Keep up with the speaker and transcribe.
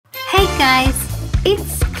Hey guys,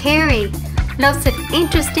 it's Kerry. Lots of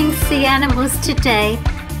interesting sea animals today.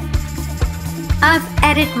 I've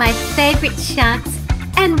added my favorite sharks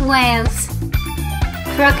and whales,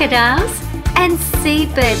 crocodiles and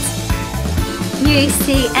seabirds, new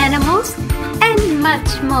sea animals and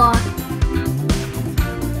much more.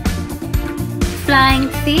 Flying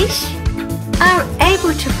fish are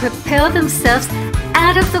able to propel themselves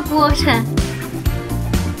out of the water.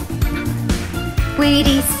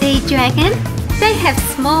 Weedy sea dragon, they have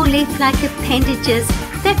small leaf-like appendages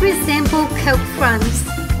that resemble kelp fronds.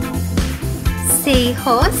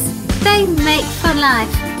 Seahorse, they mate for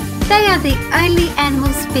life. They are the only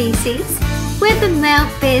animal species where the male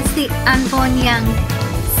bears the unborn young.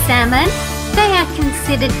 Salmon, they are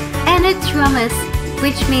considered anadromous,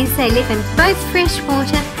 which means they live in both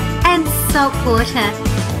freshwater and saltwater.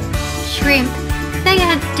 Shrimp, they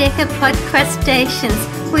are decapod crustaceans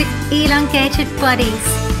with elongated bodies.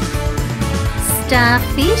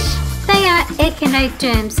 Starfish, they are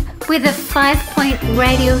echinoderms with a 5-point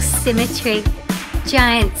radial symmetry.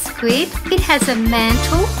 Giant squid, it has a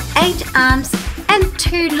mantle, 8 arms and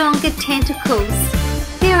 2 longer tentacles.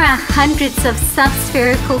 There are hundreds of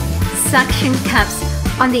subspherical suction cups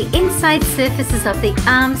on the inside surfaces of the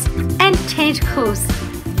arms and tentacles.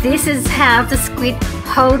 This is how the squid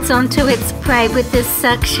holds onto its prey with the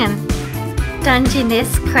suction.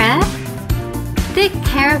 Dungeness crab, their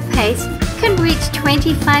carapace can reach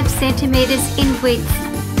 25 centimeters in width.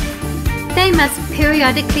 They must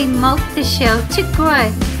periodically molt the shell to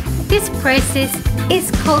grow. This process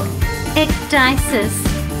is called ecdysis.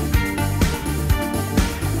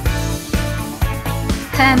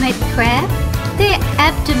 Hermit crab, their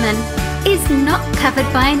abdomen is not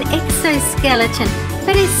covered by an exoskeleton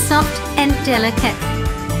but is soft and delicate.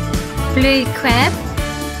 Blue crab,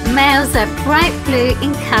 males are bright blue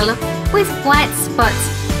in colour with white spots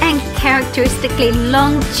and characteristically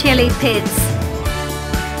long chilli pits.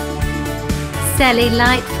 Sally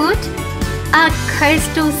Lightfoot are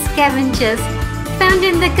coastal scavengers found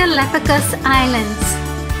in the Galapagos Islands.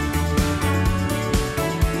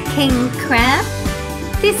 King crab,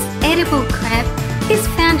 this edible crab is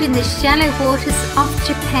found in the shallow waters of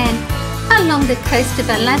Japan along the coast of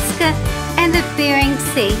Alaska and the Bering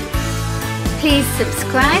Sea. Please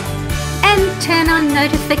subscribe and turn on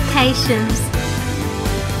notifications.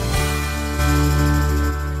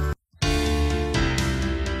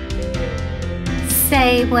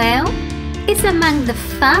 Sei whale is among the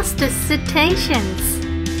fastest cetaceans.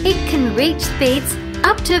 It can reach speeds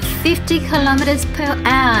up to 50 kilometers per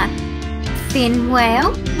hour. Fin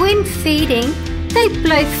whale, when feeding, they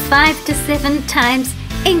blow 5 to 7 times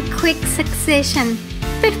in quick succession,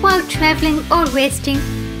 but while traveling or resting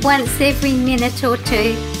once every minute or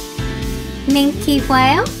two. Minke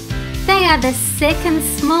whale, they are the second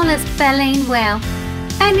smallest baleen whale.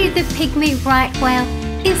 Only the pygmy right whale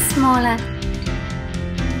is smaller.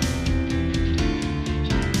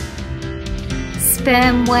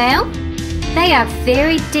 Sperm whale, they are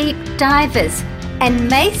very deep divers and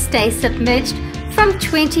may stay submerged from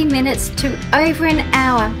 20 minutes to over an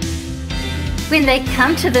hour. When they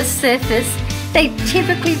come to the surface, they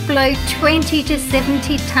typically blow 20 to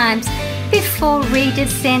 70 times before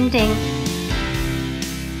redescending.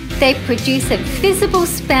 They produce a visible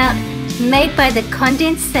spout made by the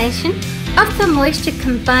condensation of the moisture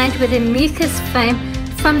combined with a mucus foam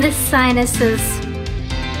from the sinuses.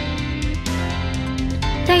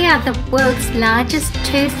 They are the world's largest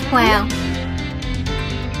toothed whale.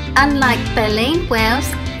 Unlike baleen whales,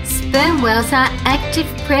 sperm whales are active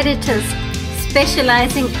predators,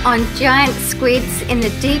 specializing on giant squids in the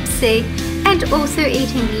deep sea and also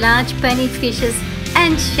eating large bony fishes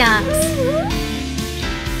and sharks.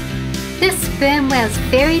 The sperm whale's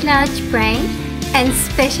very large brain and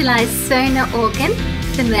specialized sonar organ,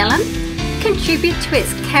 the melon, contribute to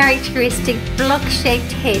its characteristic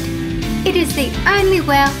block-shaped head. It is the only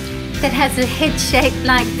whale that has a head shaped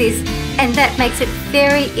like this, and that makes it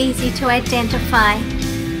very easy to identify.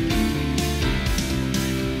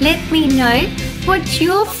 Let me know what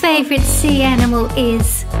your favorite sea animal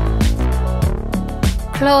is.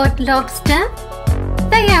 Clawed lobster,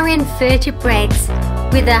 they are invertebrates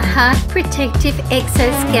with a hard protective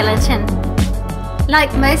exoskeleton.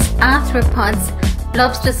 Like most arthropods,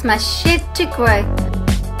 lobsters must shed to grow,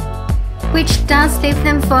 which does leave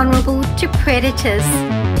them vulnerable to predators.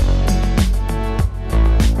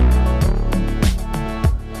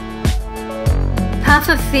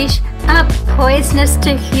 Pufferfish are poisonous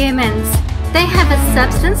to humans. They have a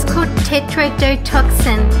substance called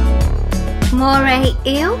tetrodotoxin. Moray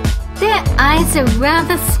eel, their eyes are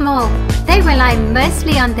rather small. They rely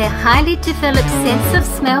mostly on their highly developed sense of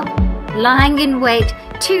smell lying in wait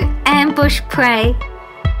to ambush prey.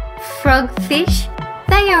 Frogfish,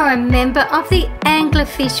 they are a member of the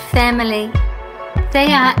anglerfish family.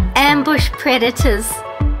 They are ambush predators.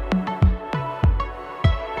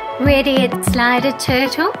 Red-eared slider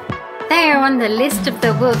turtle, they are on the list of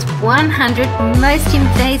the world's 100 most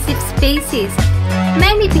invasive species,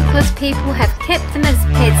 mainly because people have kept them as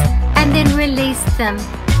pets and then released them.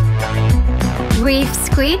 Reef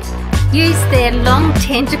squid use their long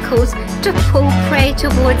tentacles to pull prey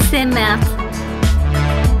towards their mouth.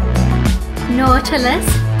 Nautilus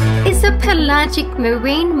is a pelagic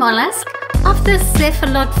marine mollusk of the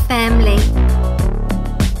cephalopod family.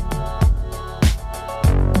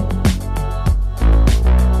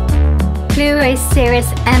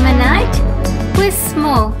 Pleuroceras ammonite was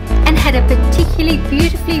small and had a particularly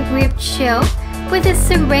beautifully ribbed shell with a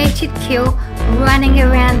serrated gill running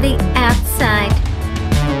around the outside.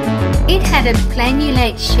 It had a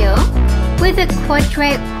planulate shell with a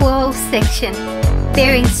quadrate whorl section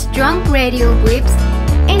bearing strong radial ribs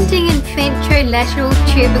ending in ventrolateral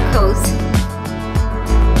tubercles.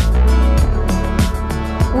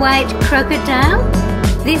 White crocodile,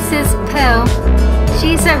 this is Pearl.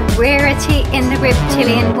 She's a rarity in the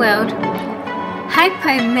reptilian world.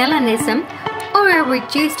 Hypomelanism, or a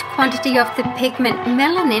reduced quantity of the pigment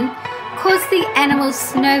melanin, causes the animal's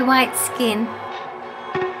snow white skin.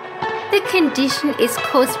 The condition is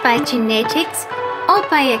caused by genetics or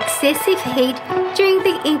by excessive heat during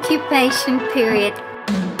the incubation period.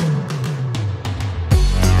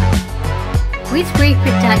 With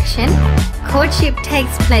reproduction, courtship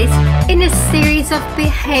takes place in a series of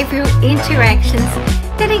behavioural interactions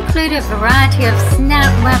that include a variety of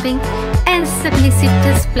snout rubbing and submissive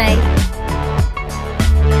display.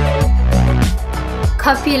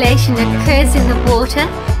 Copulation occurs in the water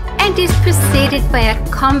and is preceded by a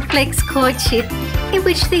complex courtship in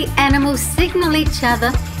which the animals signal each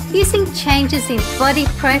other using changes in body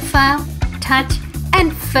profile, touch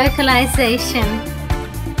and vocalization.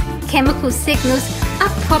 Chemical signals are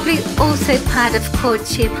probably also part of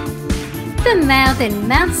courtship. The male then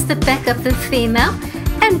mounts the back of the female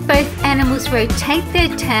and both animals rotate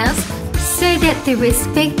their tails so that the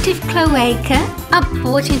respective cloaca are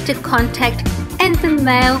brought into contact and the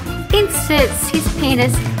male inserts his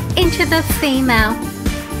penis into the female.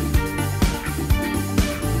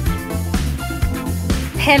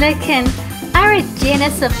 Pelican are a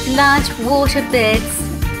genus of large water birds.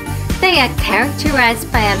 They are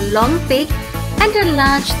characterized by a long beak and a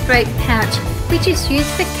large throat pouch, which is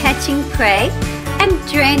used for catching prey and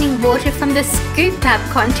draining water from the scoop-up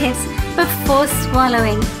contents before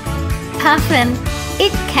swallowing. Puffin,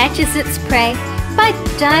 it catches its prey by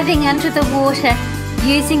diving under the water,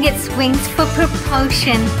 using its wings for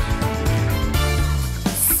propulsion.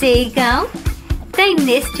 Seagull, they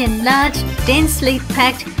nest in large, densely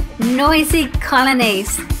packed, noisy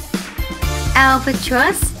colonies.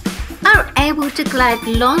 Albatross are able to glide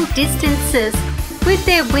long distances with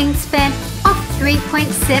their wingspan of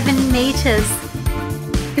 3.7 meters.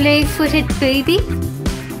 Blue-footed booby,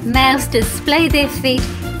 males display their feet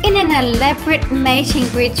in an elaborate mating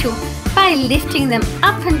ritual by lifting them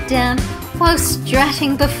up and down while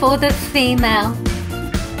strutting before the female.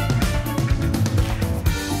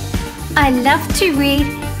 I love to read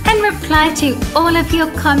and reply to all of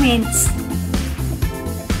your comments.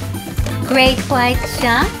 Great white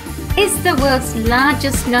shark is the world's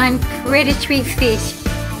largest known predatory fish.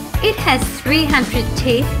 It has 300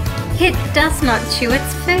 teeth, yet does not chew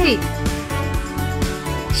its food.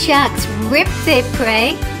 Sharks rip their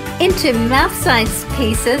prey into mouth-sized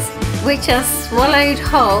pieces which are swallowed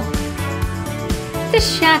whole. The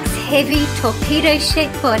shark's heavy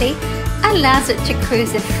torpedo-shaped body allows it to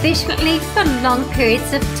cruise efficiently for long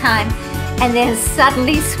periods of time and then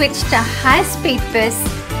suddenly switch to high-speed bursts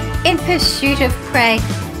in pursuit of prey,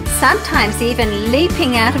 sometimes even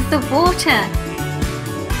leaping out of the water.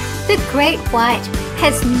 The great white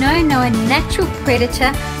has no known natural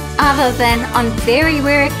predator other than, on very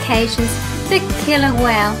rare occasions, the killer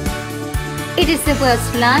whale. It is the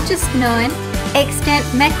world's largest known extant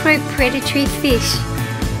macropredatory fish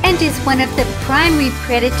and is one of the primary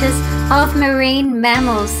predators of marine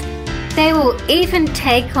mammals. They will even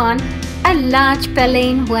take on a large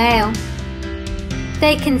baleen whale.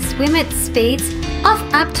 They can swim at speeds of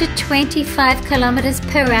up to 25 kilometers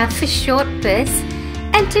per hour for short bursts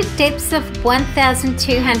and to depths of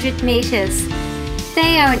 1,200 meters.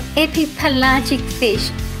 They are an epipelagic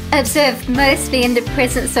fish, observed mostly in the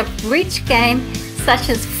presence of rich game such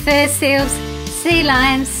as fur seals, sea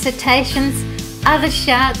lions, cetaceans, other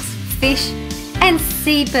sharks, fish, and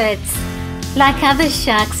seabirds. Like other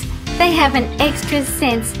sharks, they have an extra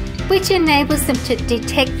sense which enables them to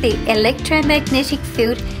detect the electromagnetic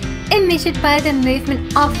field emitted by the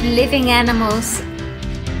movement of living animals.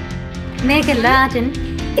 Megalodon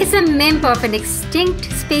is a member of an extinct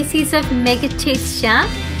species of megatoothed shark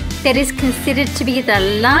that is considered to be the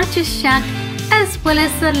largest shark as well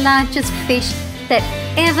as the largest fish that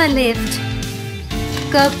ever lived.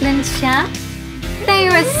 Goblin shark. They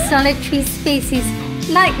are a solitary species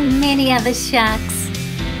like many other sharks.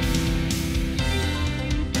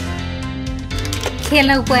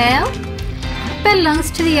 Killer whale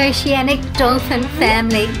belongs to the oceanic dolphin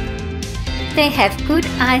family. They have good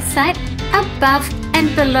eyesight above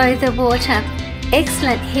and below the water,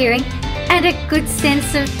 excellent hearing and a good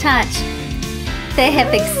sense of touch. They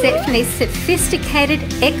have exceptionally sophisticated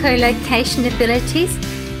echolocation abilities,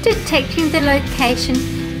 detecting the location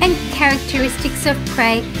and characteristics of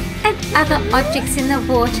prey and other objects in the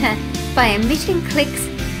water by emitting clicks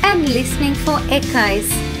and listening for echoes.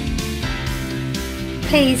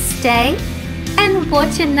 Please stay and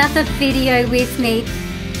watch another video with me.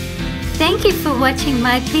 Thank you for watching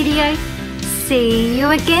my video. See you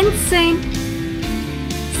again soon.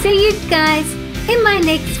 See you guys in my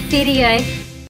next video.